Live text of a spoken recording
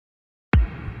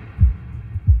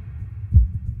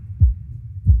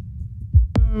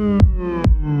Okay,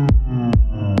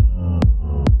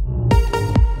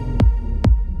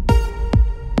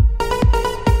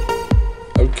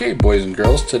 boys and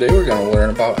girls, today we're going to learn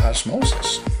about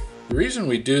osmosis. The reason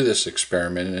we do this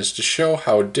experiment is to show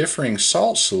how differing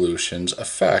salt solutions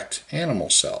affect animal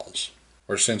cells.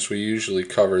 Or since we usually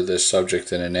cover this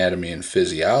subject in anatomy and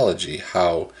physiology,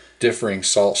 how differing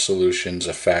salt solutions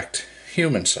affect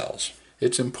human cells.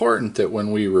 It's important that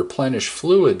when we replenish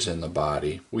fluids in the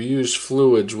body, we use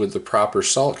fluids with the proper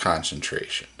salt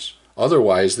concentrations.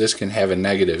 Otherwise, this can have a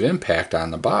negative impact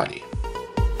on the body.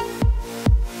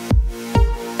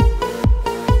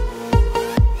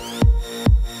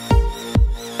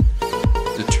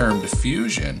 The term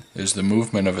diffusion is the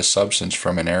movement of a substance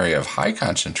from an area of high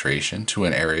concentration to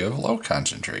an area of low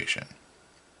concentration.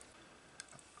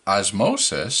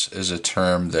 Osmosis is a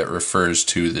term that refers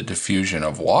to the diffusion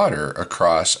of water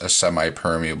across a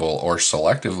semi-permeable or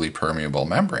selectively permeable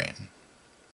membrane.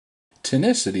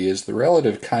 Tonicity is the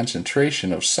relative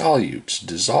concentration of solutes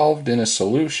dissolved in a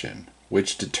solution,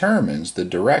 which determines the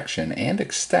direction and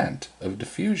extent of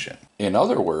diffusion. In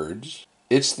other words,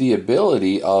 it's the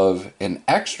ability of an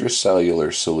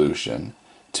extracellular solution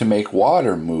to make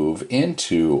water move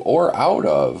into or out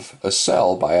of a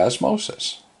cell by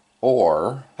osmosis,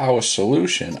 or how a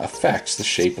solution affects the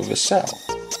shape of a cell.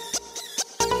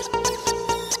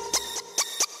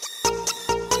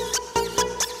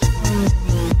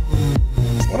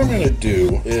 What I'm going to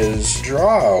do is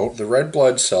draw out the red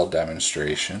blood cell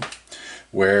demonstration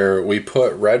where we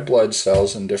put red blood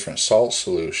cells in different salt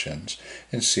solutions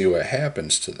and see what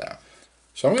happens to them.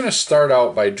 So I'm going to start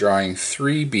out by drawing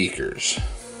 3 beakers.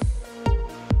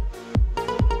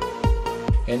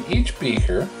 In each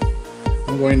beaker,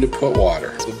 I'm going to put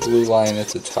water. The blue line at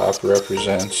the top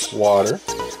represents water.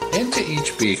 Into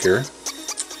each beaker,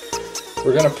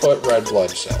 we're going to put red blood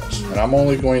cells. And I'm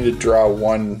only going to draw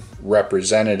one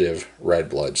representative red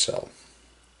blood cell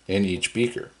in each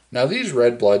beaker. Now these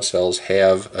red blood cells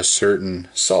have a certain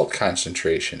salt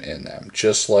concentration in them,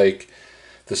 just like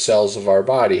the cells of our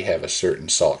body have a certain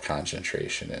salt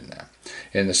concentration in them.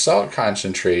 And the salt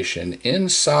concentration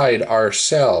inside our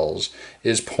cells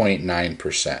is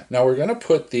 0.9%. Now we're going to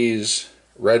put these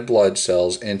red blood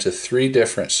cells into 3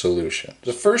 different solutions.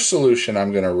 The first solution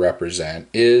I'm going to represent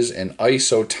is an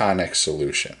isotonic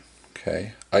solution.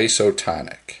 Okay,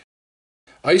 isotonic.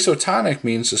 Isotonic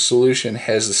means the solution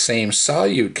has the same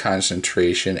solute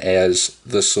concentration as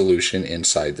the solution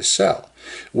inside the cell,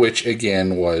 which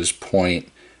again was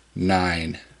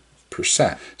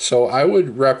 0.9%. So I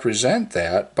would represent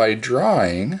that by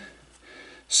drawing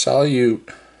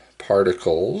solute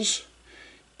particles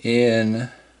in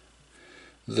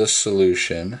the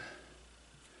solution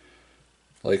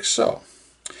like so.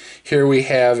 Here we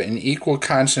have an equal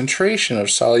concentration of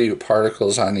solute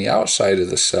particles on the outside of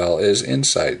the cell as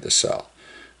inside the cell.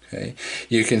 Okay.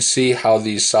 You can see how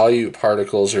these solute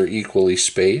particles are equally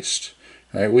spaced.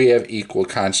 Right? We have equal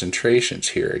concentrations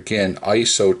here. Again,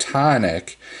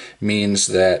 isotonic means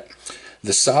that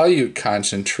the solute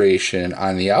concentration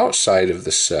on the outside of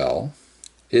the cell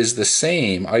is the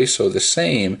same, the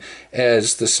same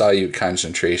as the solute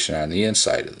concentration on the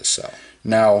inside of the cell.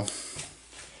 Now,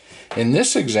 in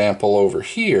this example over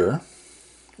here,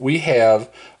 we have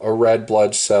a red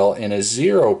blood cell in a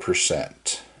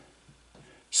 0%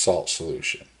 salt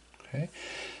solution. Okay?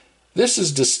 This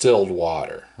is distilled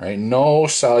water, right? No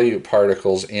solute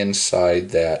particles inside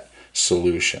that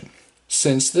solution.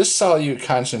 Since this solute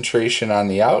concentration on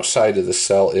the outside of the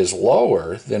cell is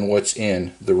lower than what's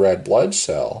in the red blood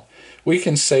cell, we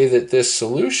can say that this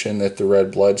solution that the red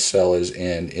blood cell is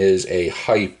in is a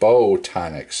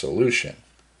hypotonic solution.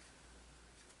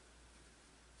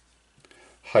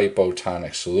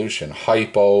 Hypotonic solution.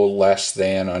 Hypo, less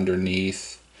than,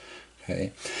 underneath.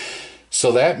 Okay.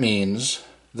 So that means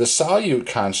the solute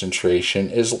concentration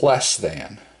is less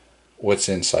than what's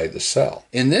inside the cell.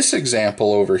 In this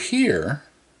example over here,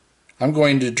 I'm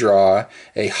going to draw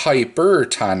a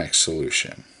hypertonic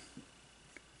solution.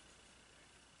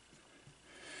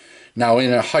 Now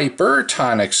in a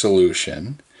hypertonic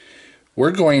solution,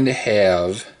 we're going to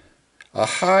have a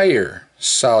higher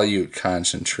solute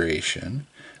concentration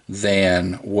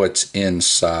than what's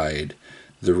inside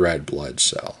the red blood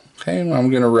cell. Okay, and I'm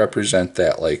going to represent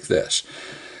that like this.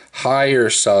 Higher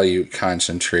solute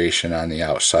concentration on the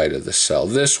outside of the cell.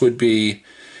 This would be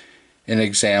an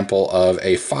example of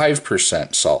a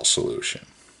 5% salt solution.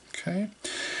 Okay,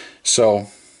 so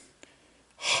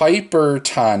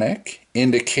hypertonic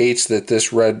indicates that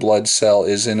this red blood cell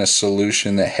is in a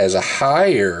solution that has a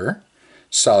higher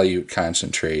solute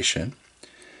concentration.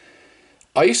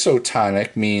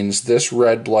 Isotonic means this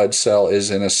red blood cell is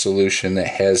in a solution that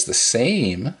has the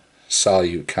same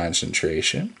solute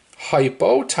concentration.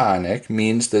 Hypotonic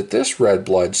means that this red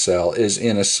blood cell is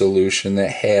in a solution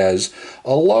that has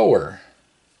a lower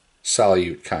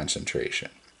solute concentration.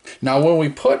 Now, when we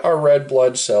put our red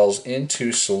blood cells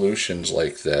into solutions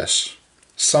like this,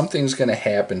 something's going to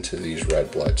happen to these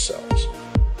red blood cells.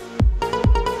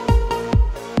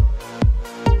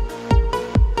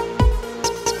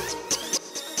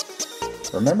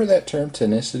 Remember that term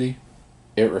tonicity?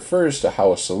 It refers to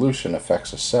how a solution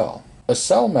affects a cell. A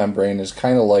cell membrane is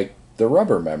kind of like the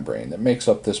rubber membrane that makes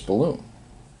up this balloon.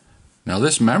 Now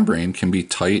this membrane can be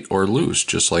tight or loose,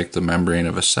 just like the membrane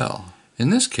of a cell. In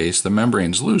this case, the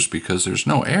membrane's loose because there's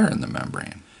no air in the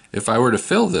membrane. If I were to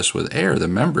fill this with air, the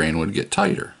membrane would get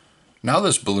tighter. Now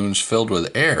this balloon's filled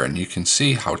with air, and you can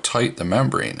see how tight the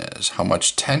membrane is, how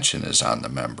much tension is on the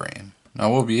membrane. Now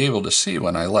we'll be able to see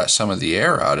when I let some of the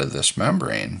air out of this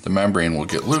membrane, the membrane will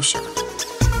get looser.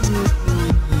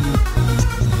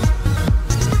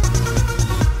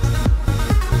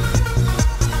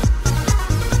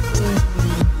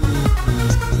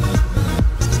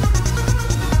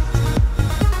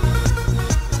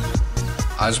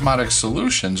 Osmotic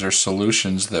solutions are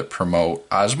solutions that promote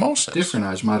osmosis. Different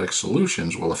osmotic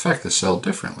solutions will affect the cell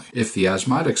differently. If the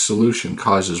osmotic solution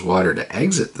causes water to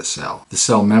exit the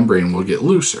cell membrane will get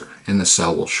looser and the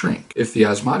cell will shrink. If the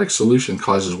osmotic solution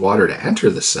causes water to enter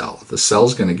the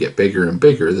cell's going to get bigger and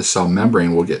bigger. The cell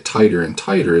membrane will get tighter and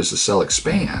tighter as the cell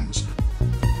expands.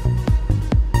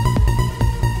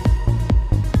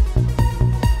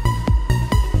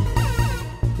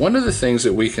 One of the things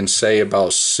that we can say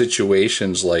about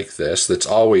situations like this that's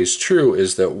always true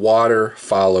is that water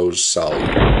follows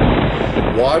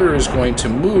solute. Water is going to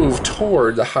move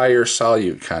toward the higher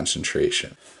solute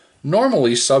concentration.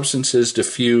 Normally, substances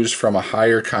diffuse from a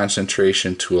higher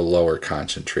concentration to a lower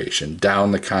concentration,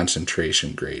 down the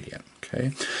concentration gradient.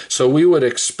 Okay? So we would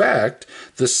expect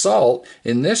the salt,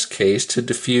 in this case, to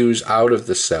diffuse out of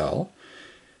the cell.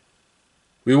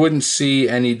 We wouldn't see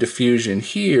any diffusion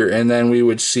here, and then we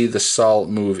would see the salt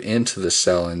move into the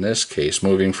cell in this case,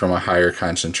 moving from a higher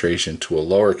concentration to a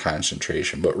lower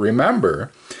concentration. But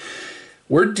remember,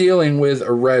 we're dealing with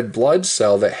a red blood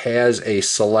cell that has a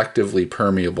selectively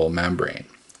permeable membrane.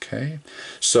 Okay?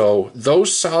 So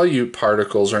those solute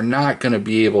particles are not going to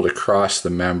be able to cross the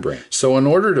membrane. So in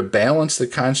order to balance the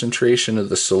concentration of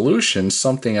the solution,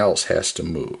 something else has to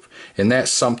move. And that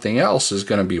something else is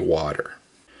going to be water.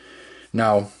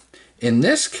 Now, in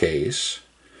this case,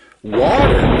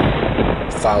 water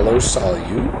follows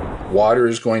solute. Water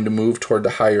is going to move toward the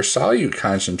higher solute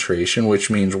concentration, which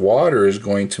means water is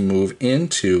going to move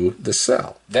into the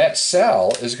cell. That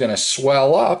cell is going to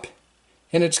swell up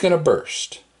and it's going to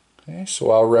burst. Okay,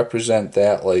 so I'll represent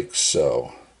that like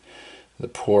so. The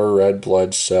poor red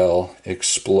blood cell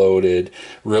exploded,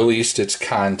 released its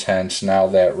contents. Now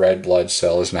that red blood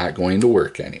cell is not going to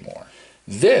work anymore.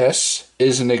 This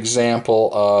is an example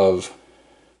of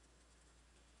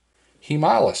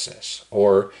hemolysis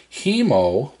or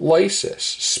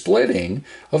hemolysis, splitting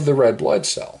of the red blood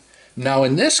cell. Now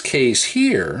in this case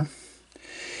here,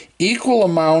 equal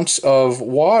amounts of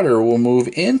water will move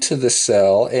into the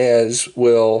cell as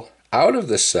will out of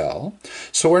the cell,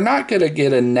 so we're not going to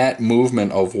get a net movement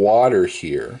of water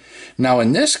here. Now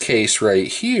in this case right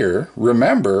here,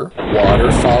 remember,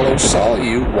 water follows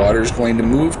solute. Water is going to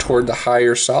move toward the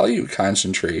higher solute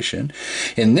concentration.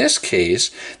 In this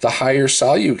case, the higher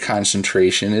solute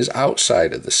concentration is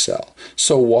outside of the cell.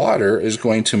 So water is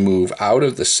going to move out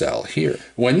of the cell here.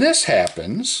 When this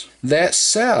happens, that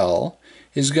cell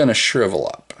is going to shrivel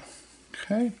up.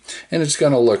 Okay? And it's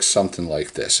going to look something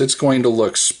like this. It's going to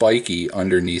look spiky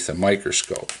underneath a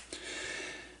microscope.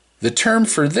 The term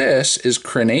for this is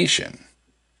crenation.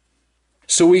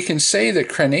 So we can say that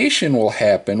crenation will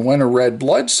happen when a red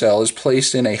blood cell is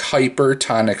placed in a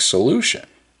hypertonic solution.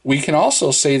 We can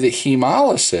also say that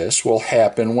hemolysis will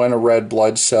happen when a red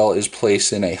blood cell is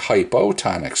placed in a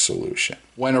hypotonic solution.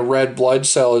 When a red blood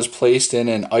cell is placed in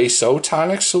an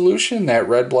isotonic solution, that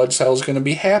red blood cell is going to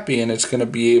be happy and it's going to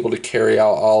be able to carry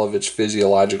out all of its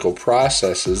physiological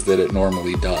processes that it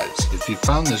normally does. If you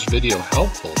found this video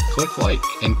helpful, click like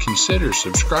and consider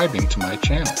subscribing to my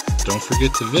channel. Don't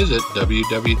forget to visit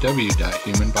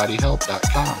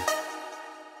www.humanbodyhealth.com.